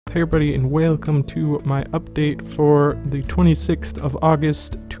Hey everybody, and welcome to my update for the 26th of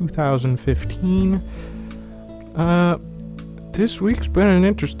August 2015. This week's been an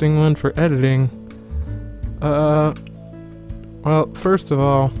interesting one for editing. Well, first of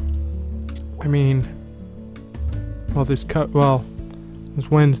all,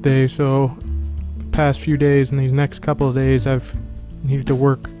 it's Wednesday, so past few days and these next couple of days I've needed to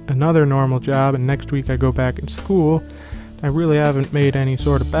work another normal job, and next week I go back in school. I really haven't made any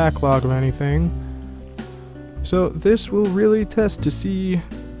sort of backlog of anything, so this will really test to see,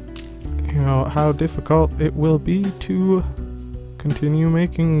 how difficult it will be to continue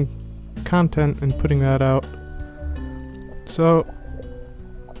making content and putting that out. So,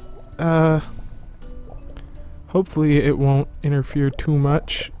 hopefully it won't interfere too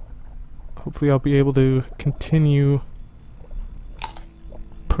much. Hopefully I'll be able to continue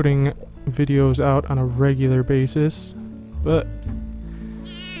putting videos out on a regular basis. But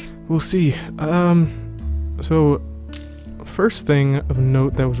we'll see. So first thing of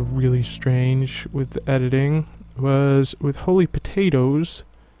note that was really strange with the editing was with Holy Potatoes,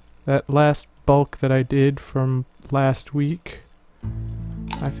 that last bulk that I did from last week.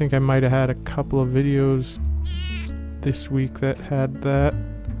 I think I might have had a couple of videos this week that had that.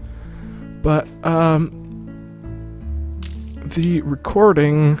 But the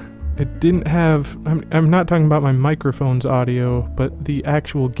recording, it didn't have, I'm not talking about my microphone's audio, but the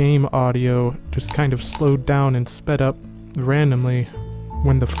actual game audio just kind of slowed down and sped up randomly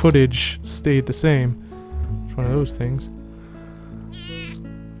when the footage stayed the same. It's one of those things.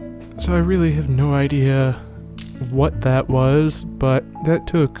 So I really have no idea what that was, but that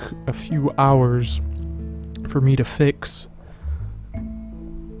took a few hours for me to fix.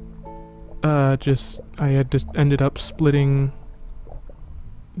 I had just ended up splitting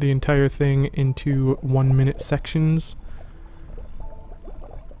the entire thing into 1-minute sections,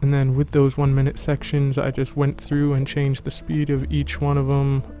 and then with those 1-minute sections I just went through and changed the speed of each one of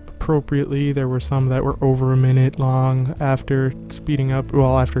them appropriately. There were some that were over a minute long after speeding up,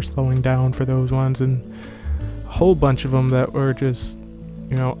 after slowing down for those ones, and a whole bunch of them that were just,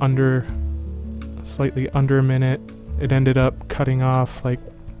 slightly under a minute. It ended up cutting off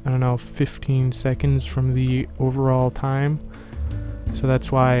 15 seconds from the overall time. So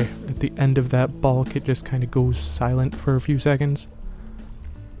that's why at the end of that bulk it just kind of goes silent for a few seconds.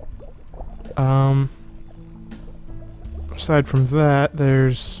 Aside from that,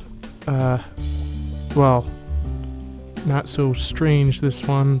 there's not so strange this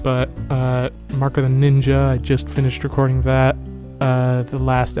one, but Mark of the Ninja, I just finished recording that. The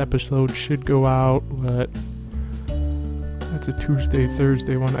last episode should go out, but that's a Tuesday,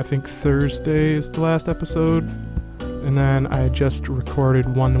 Thursday one. I think Thursday is the last episode. And then I just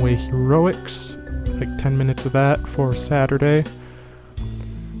recorded One Way Heroics, 10 minutes of that for Saturday.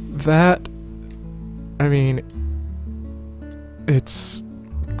 That, it's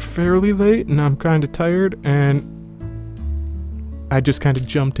fairly late and I'm kind of tired, and I just kind of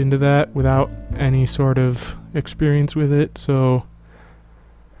jumped into that without any sort of experience with it, so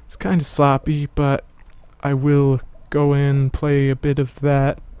it's kind of sloppy, but I will go in, play a bit of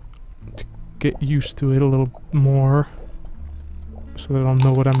that to get used to it a little more, so that I'll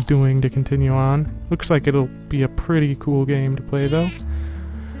know what I'm doing to continue on. Looks like it'll be a pretty cool game to play though.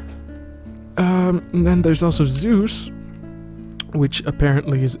 And then there's also Zeus, which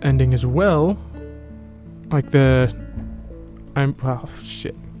apparently is ending as well. Stupid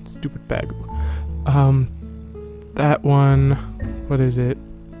Bagu. That one, what is it?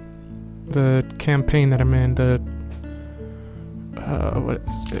 The campaign that I'm in, what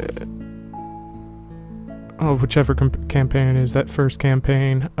is it? Whichever campaign it is, that first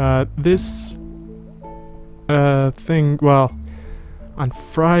campaign. This thing, on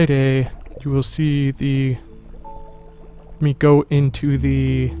Friday you will see me go into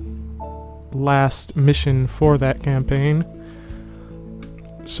the last mission for that campaign.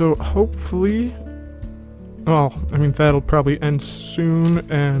 So hopefully, that'll probably end soon,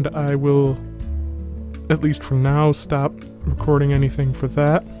 and I will, at least for now, stop recording anything for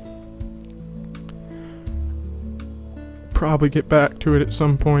that. Probably get back to it at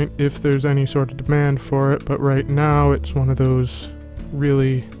some point if there's any sort of demand for it, but right now it's one of those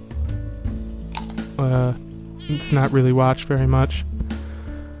really it's not really watched very much,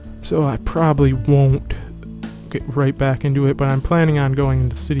 so I probably won't get right back into it, but I'm planning on going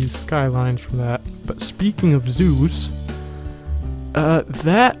into Cities Skylines from that. But speaking of Zeus,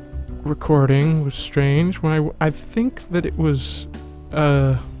 that recording was strange. I think that it was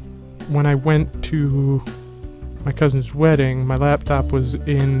when I went to my cousin's wedding, my laptop was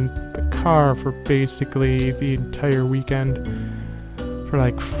in the car for basically the entire weekend for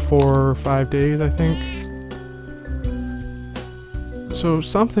like 4 or 5 days, I think. So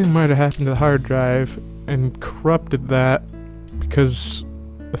something might have happened to the hard drive and corrupted that, because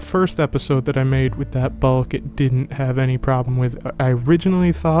the first episode that I made with that bulk, it didn't have any problem with. I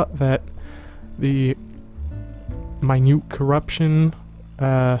originally thought that the minute corruption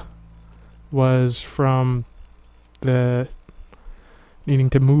was from the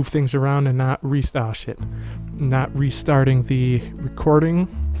needing to move things around and not restarting the recording,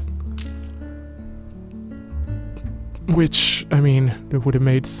 which, I mean, that would have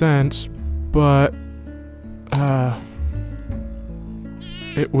made sense, but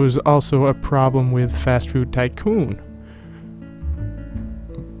it was also a problem with Fast Food Tycoon.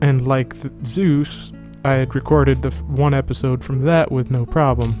 And like Zeus, I had recorded the one episode from that with no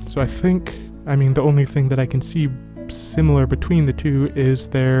problem. So I think, I mean, the only thing that I can see similar between the two is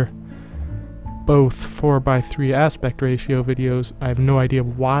they're both 4:3 aspect ratio videos. I have no idea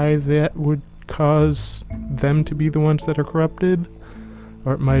why that would cause them to be the ones that are corrupted,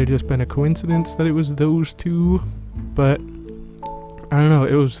 or it might have just been a coincidence that it was those two, but I don't know,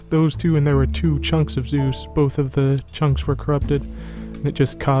 it was those two, and there were 2 chunks of Zeus. Both of the chunks were corrupted, and it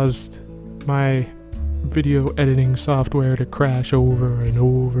just caused my video editing software to crash over and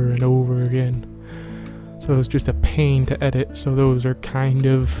over and over again. So it was just a pain to edit. So those are kind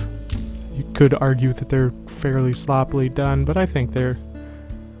of, you could argue that they're fairly sloppily done, but I think they're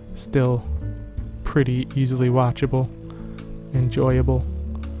still pretty easily watchable, enjoyable.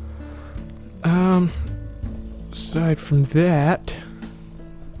 Aside from that,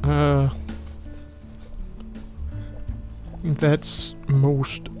 that's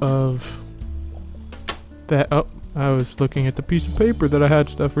most of that. Oh, I was looking at the piece of paper that I had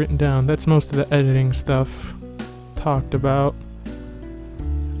stuff written down. That's most of the editing stuff talked about.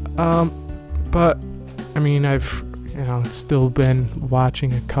 But I mean, I've, you know, still been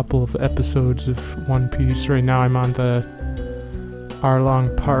watching a couple of episodes of One Piece. Right now I'm on the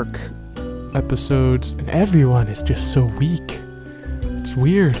Arlong Park episodes, and everyone is just so weak. It's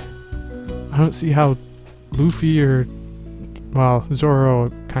weird. I don't see how Luffy or, well, Zoro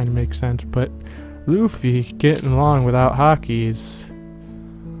kind of makes sense, but Luffy getting along without Haki is,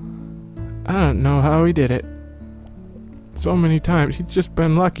 I don't know how he did it. So many times, he's just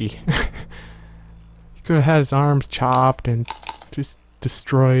been lucky. He could have had his arms chopped and just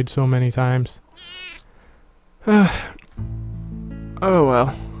destroyed so many times. Oh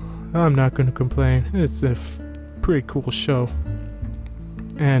well, I'm not gonna complain. It's a pretty cool show.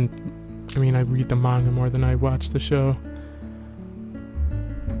 And, I mean, I read the manga more than I watch the show.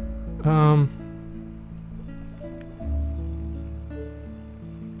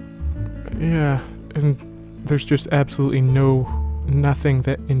 Yeah, and there's just absolutely nothing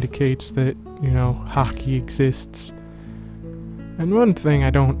that indicates that, you know, Haki exists. And one thing I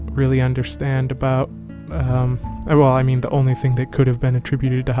don't really understand about, well, I mean, the only thing that could have been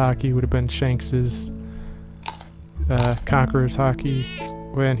attributed to Haki would have been Shanks's Conqueror's Haki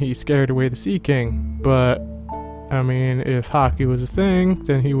when he scared away the Sea King. But, I mean, if Haki was a thing,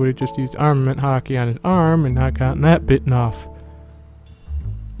 then he would have just used armament Haki on his arm and not gotten that bitten off.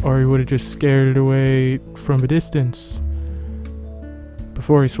 Or he would have just scared it away from a distance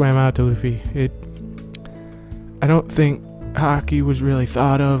before he swam out to Luffy. I don't think Haki was really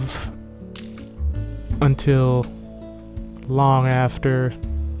thought of until long after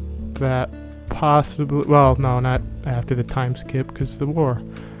that, possibly, well, no, not after the time skip because of the war.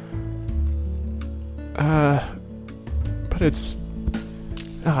 But it's,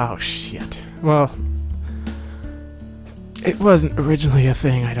 oh shit. Well, it wasn't originally a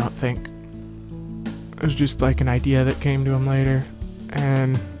thing, I don't think. It was just like an idea that came to him later.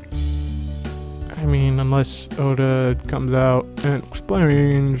 And, I mean, unless Oda comes out and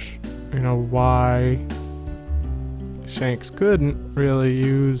explains, you know, why Shanks couldn't really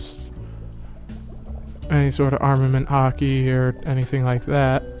use any sort of armament Haki or anything like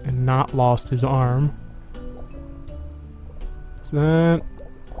that and not lost his arm, then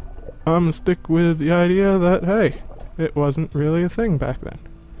I'm gonna stick with the idea that, hey, it wasn't really a thing back then.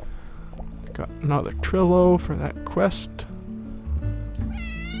 Got another Trillo for that quest.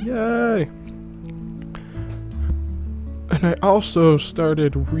 Yay! And I also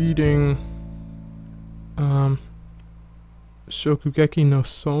started reading Shokugeki no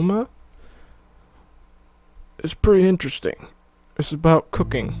Soma. It's pretty interesting. It's about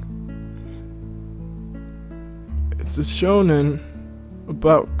cooking. It's a shonen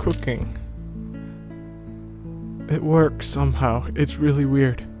about cooking. It works somehow. It's really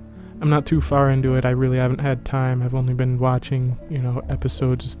weird. I'm not too far into it. I really haven't had time. I've only been watching, you know,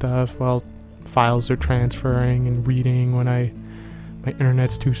 episodes and stuff while files are transferring and reading when I my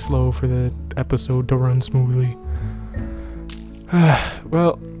internet's too slow for the episode to run smoothly.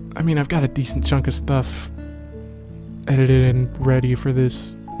 Well, I mean, I've got a decent chunk of stuff edited and ready for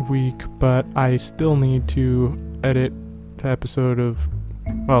this week, but I still need to edit the episode of,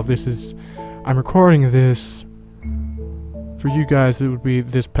 well, I'm recording this for you guys. It would be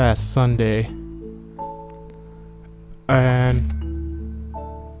this past Sunday, and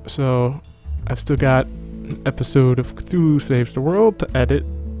so I've still got an episode of Cthulhu Saves the World to edit,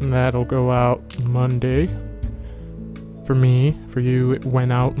 and that'll go out Monday. For me, for you, it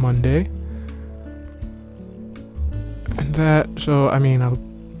went out Monday. And so I mean,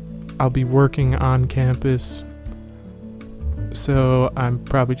 I'll be working on campus, so I'm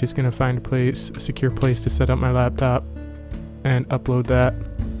probably just gonna find a secure place to set up my laptop and upload that.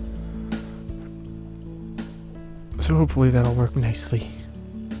 So hopefully that'll work nicely.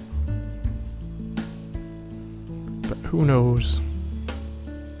 But who knows?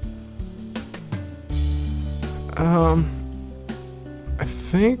 I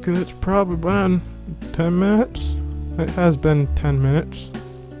think it's probably been 10 minutes. It has been 10 minutes.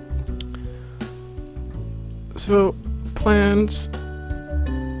 So, plans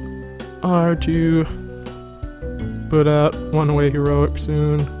are to put out One Way Heroic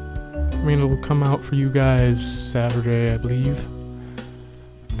soon. I mean, it'll come out for you guys Saturday, I believe.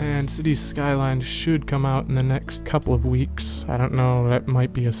 And Cities Skylines should come out in the next couple of weeks. I don't know, that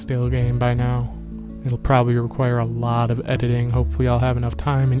might be a stale game by now. It'll probably require a lot of editing. Hopefully I'll have enough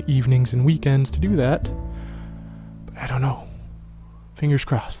time in evenings and weekends to do that. But I don't know. Fingers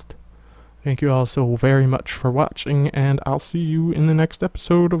crossed. Thank you all so very much for watching, and I'll see you in the next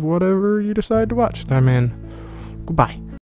episode of whatever you decide to watch that I'm in. Goodbye.